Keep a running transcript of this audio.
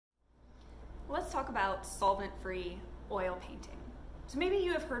Let's talk about solvent-free oil painting. So maybe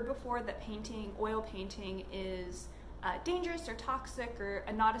you have heard before that oil painting is dangerous or toxic or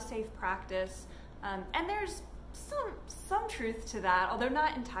not a safe practice. And there's some truth to that, although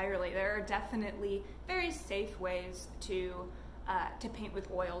not entirely. There are definitely very safe ways to paint with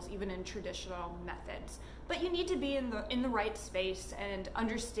oils, even in traditional methods. But you need to be in the right space and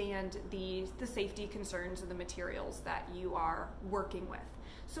understand the safety concerns of the materials that you are working with.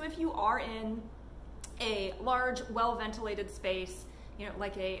 So if you are in a large, well-ventilated space,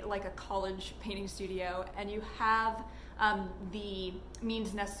 like a college painting studio, and you have the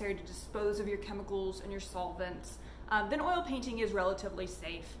means necessary to dispose of your chemicals and your solvents, then oil painting is relatively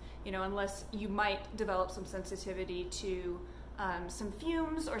safe, unless you might develop some sensitivity to some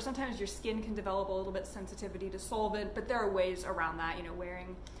fumes, or sometimes your skin can develop a little bit sensitivity to solvent, but there are ways around that,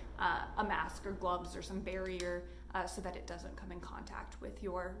 wearing a mask or gloves or some barrier so that it doesn't come in contact with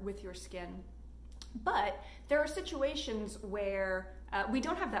your skin. But there are situations where we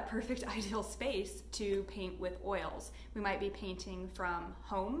don't have that perfect ideal space to paint with oils. We might be painting from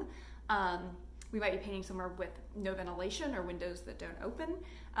home. We might be painting somewhere with no ventilation or windows that don't open.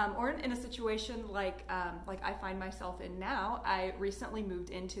 Or in a situation like I find myself in now. I recently moved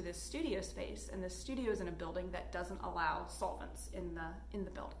into this studio space, and this studio is in a building that doesn't allow solvents in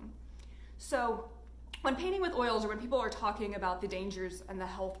the building. So when painting with oils, or when people are talking about the dangers and the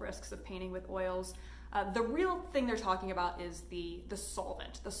health risks of painting with oils, the real thing they're talking about is the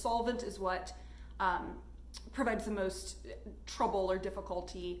solvent. The solvent is what provides the most trouble or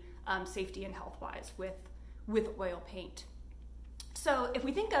difficulty, safety and health-wise, with oil paint. So if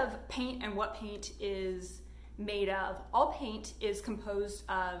we think of paint and what paint is made of, all paint is composed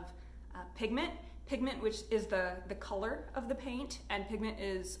of pigment, which is the color of the paint, and pigment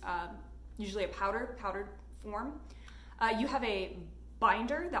is usually a powdered form. You have a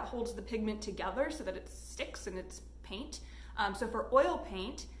binder that holds the pigment together so that it sticks in its paint. So for oil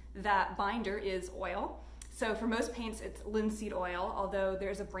paint, that binder is oil. So for most paints, it's linseed oil, although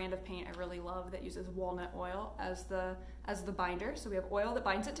there's a brand of paint I really love that uses walnut oil as the binder. So we have oil that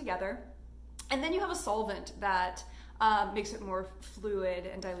binds it together. And then you have a solvent that makes it more fluid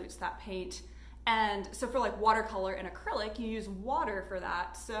and dilutes that paint. And so for like watercolor and acrylic, you use water for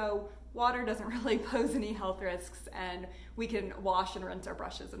that. So water doesn't really pose any health risks, and we can wash and rinse our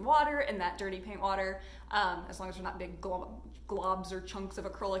brushes in water, and that dirty paint water, as long as there's not big globs or chunks of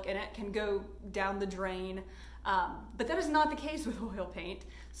acrylic in it, can go down the drain. But that is not the case with oil paint.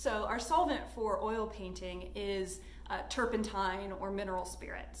 So our solvent for oil painting is turpentine or mineral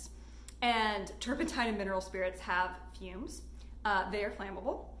spirits. And turpentine and mineral spirits have fumes. They are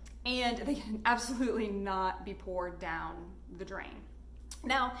flammable, and they can absolutely not be poured down the drain.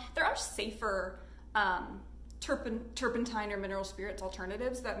 Now, there are safer turpentine or mineral spirits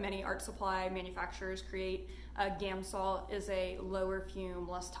alternatives that many art supply manufacturers create. Gamsol is a lower fume,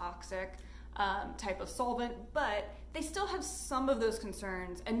 less toxic type of solvent, but they still have some of those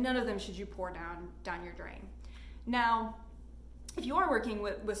concerns, and none of them should you pour down your drain. Now, if you are working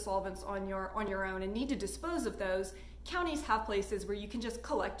with solvents on your own and need to dispose of those, counties have places where you can just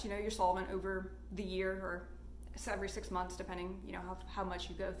collect your solvent over the year, or every 6 months, depending how much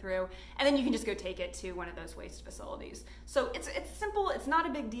you go through, and then you can just go take it to one of those waste facilities. So it's simple, it's not a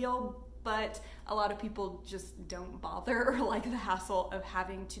big deal, but a lot of people just don't bother or like the hassle of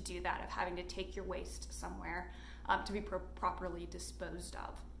having to do that, of having to take your waste somewhere to be properly disposed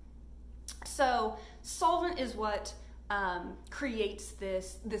of. So solvent is what creates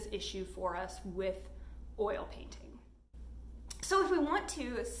this issue for us with oil painting. So if we want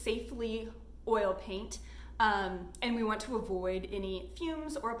to safely oil paint, and we want to avoid any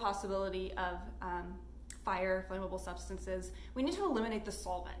fumes or a possibility of fire, flammable substances, we need to eliminate the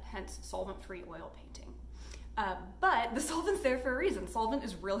solvent, hence solvent-free oil painting. But the solvent's there for a reason. Solvent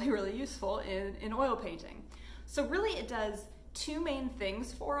is really, really useful in oil painting. So really it does two main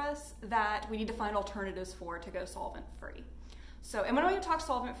things for us that we need to find alternatives for to go solvent-free. So, and when I talk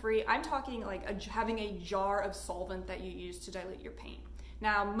solvent-free, I'm talking like having a jar of solvent that you use to dilute your paint.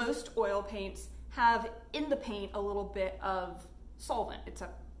 Now, most oil paints have in the paint a little bit of solvent. It's a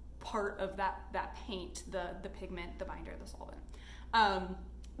part of that paint, the pigment, the binder, the solvent.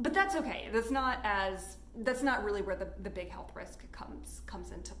 But that's okay. That's not really where the big health risk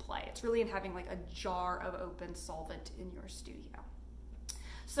comes into play. It's really in having like a jar of open solvent in your studio.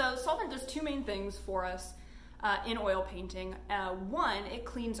 So solvent does two main things for us in oil painting. One, it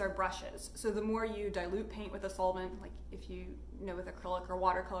cleans our brushes. So the more you dilute paint with a solvent, like if you with acrylic or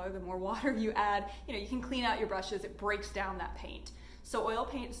watercolor, the more water you add, you can clean out your brushes, it breaks down that paint. So oil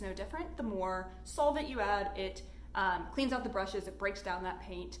paint is no different. The more solvent you add, it cleans out the brushes, it breaks down that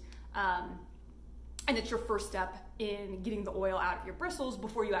paint. And it's your first step in getting the oil out of your bristles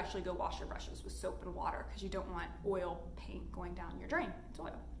before you actually go wash your brushes with soap and water, because you don't want oil paint going down your drain. It's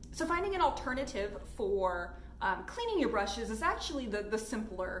oil. So finding an alternative for cleaning your brushes is actually the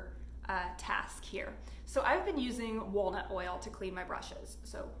simpler task here. So I've been using walnut oil to clean my brushes.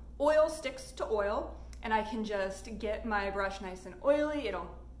 So oil sticks to oil, and I can just get my brush nice and oily. It'll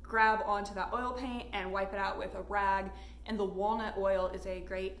grab onto that oil paint and wipe it out with a rag. And the walnut oil is a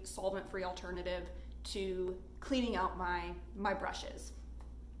great solvent-free alternative to cleaning out my brushes.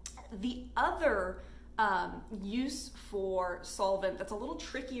 The other use for solvent that's a little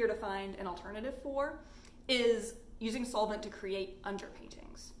trickier to find an alternative for is using solvent to create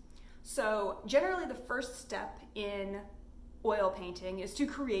underpaintings. So generally the first step in oil painting is to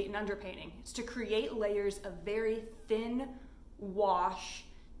create an underpainting. It's to create layers of very thin wash,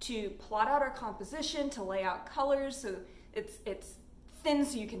 to plot out our composition, to lay out colors so it's thin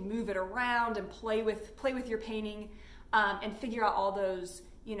so you can move it around and play with your painting, and figure out all those,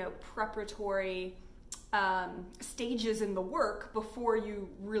 you know, preparatory stages in the work before you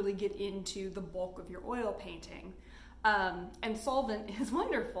really get into the bulk of your oil painting. And solvent is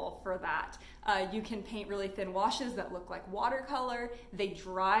wonderful for that. You can paint really thin washes that look like watercolor. They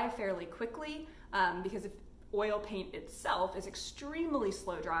dry fairly quickly, because if oil paint itself is extremely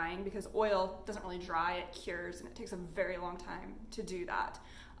slow drying, because oil doesn't really dry, it cures, and it takes a very long time to do that.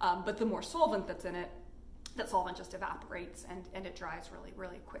 But the more solvent that's in it, that solvent just evaporates and it dries really,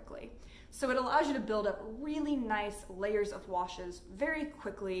 really quickly. So it allows you to build up really nice layers of washes very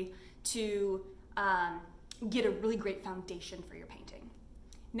quickly to get a really great foundation for your painting.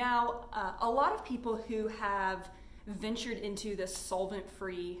 Now, a lot of people who have ventured into this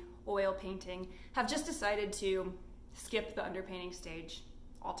solvent-free oil painting have just decided to skip the underpainting stage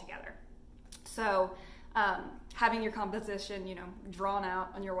altogether. So having your composition, you know, drawn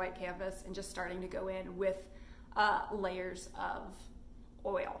out on your white canvas and just starting to go in with layers of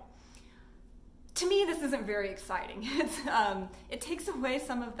oil. To me, this isn't very exciting. It takes away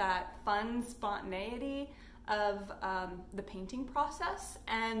some of that fun spontaneity of the painting process,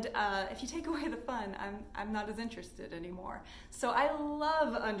 and if you take away the fun, I'm not as interested anymore. So I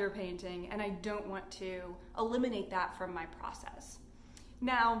love underpainting, and I don't want to eliminate that from my process.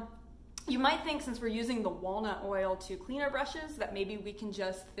 Now, you might think, since we're using the walnut oil to clean our brushes, that maybe we can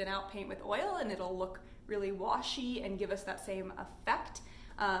just thin out paint with oil and it'll look really washy and give us that same effect.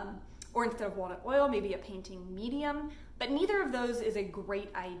 Or instead of walnut oil, maybe a painting medium, but neither of those is a great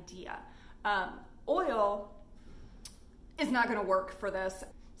idea. Oil is not going to work for this.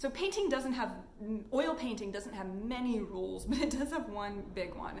 So oil painting doesn't have many rules, but it does have one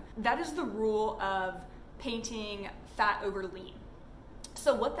big one. That is the rule of painting fat over lean.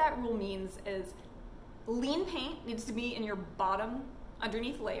 So what that rule means is lean paint needs to be in your bottom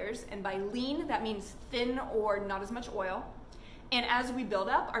underneath layers, and by lean that means thin or not as much oil. And as we build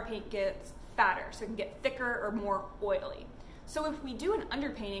up, our paint gets fatter, so it can get thicker or more oily. So if we do an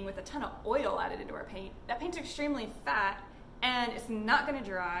underpainting with a ton of oil added into our paint, that paint's extremely fat and it's not going to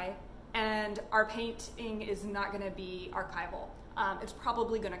dry, and our painting is not going to be archival. It's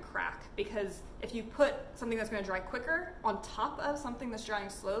probably going to crack, because if you put something that's going to dry quicker on top of something that's drying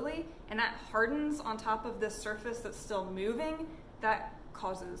slowly, and that hardens on top of this surface that's still moving, that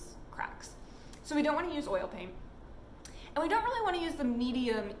causes cracks. So we don't want to use oil paint. And we don't really want to use the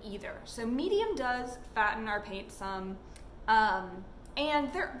medium either. So medium does fatten our paint some,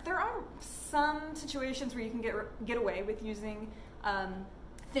 and there are some situations where you can get away with using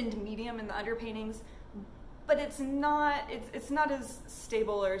thinned medium in the underpaintings, but it's not as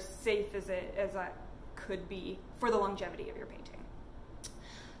stable or safe as it could be for the longevity of your painting.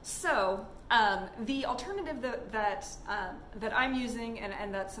 So the alternative that I'm using,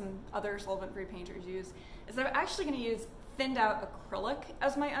 and that some other solvent-free painters use, is that I'm actually going to use thinned out acrylic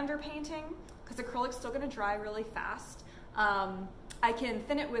as my underpainting, because acrylic's still going to dry really fast. I can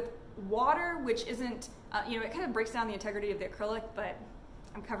thin it with water, which isn't, it kind of breaks down the integrity of the acrylic, but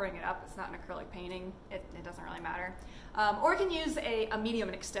I'm covering it up. It's not an acrylic painting. It doesn't really matter. Or I can use a medium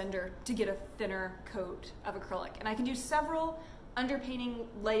extender to get a thinner coat of acrylic. And I can do several underpainting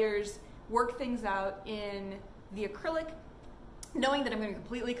layers, work things out in the acrylic, knowing that I'm going to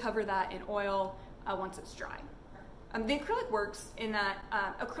completely cover that in oil once it's dry. The acrylic works in that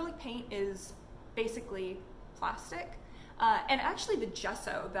acrylic paint is basically plastic, and actually the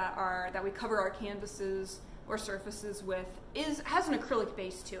gesso that we cover our canvases or surfaces with has an acrylic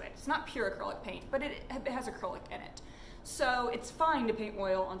base to it. It's not pure acrylic paint, but it has acrylic in it. So it's fine to paint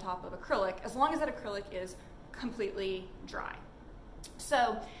oil on top of acrylic as long as that acrylic is completely dry.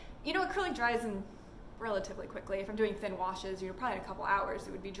 So, acrylic dries in relatively quickly. If I'm doing thin washes, probably in a couple hours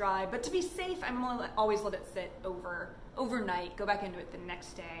it would be dry. But to be safe, I'm gonna always let it sit overnight, go back into it the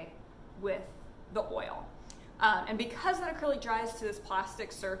next day with the oil. And because that acrylic dries to this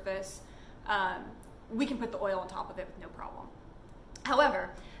plastic surface, we can put the oil on top of it with no problem. However,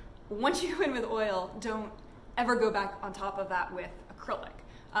 once you go in with oil, don't ever go back on top of that with acrylic.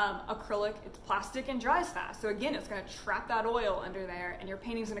 Acrylic, it's plastic and dries fast. So again, it's going to trap that oil under there and your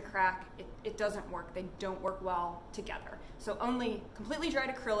painting's going to crack. It doesn't work. They don't work well together. So only completely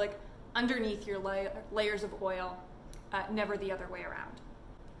dried acrylic underneath your layers of oil, never the other way around.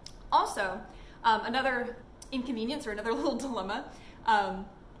 Also, another inconvenience or another little dilemma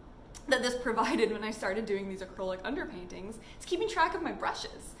that this provided when I started doing these acrylic underpaintings is keeping track of my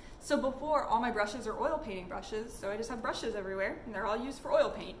brushes. So before, all my brushes are oil painting brushes, so I just have brushes everywhere, and they're all used for oil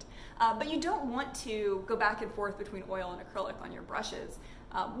paint. But you don't want to go back and forth between oil and acrylic on your brushes.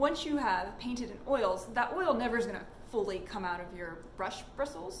 Once you have painted in oils, that oil never is going to fully come out of your brush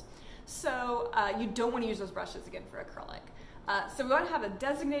bristles, so you don't want to use those brushes again for acrylic. So we want to have a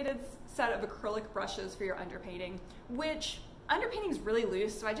designated set of acrylic brushes for your underpainting, which underpainting is really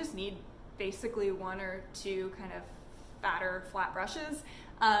loose, so I just need basically one or two kind of fatter, flat brushes,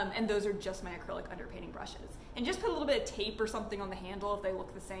 and those are just my acrylic underpainting brushes. And just put a little bit of tape or something on the handle if they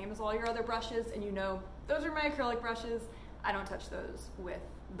look the same as all your other brushes, and you know those are my acrylic brushes. I don't touch those with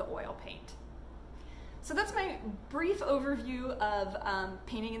the oil paint. So that's my brief overview of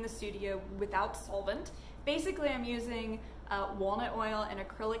painting in the studio without solvent. Basically, I'm using walnut oil and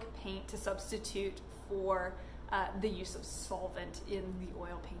acrylic paint to substitute for the use of solvent in the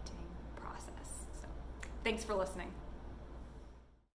oil painting process. So, thanks for listening.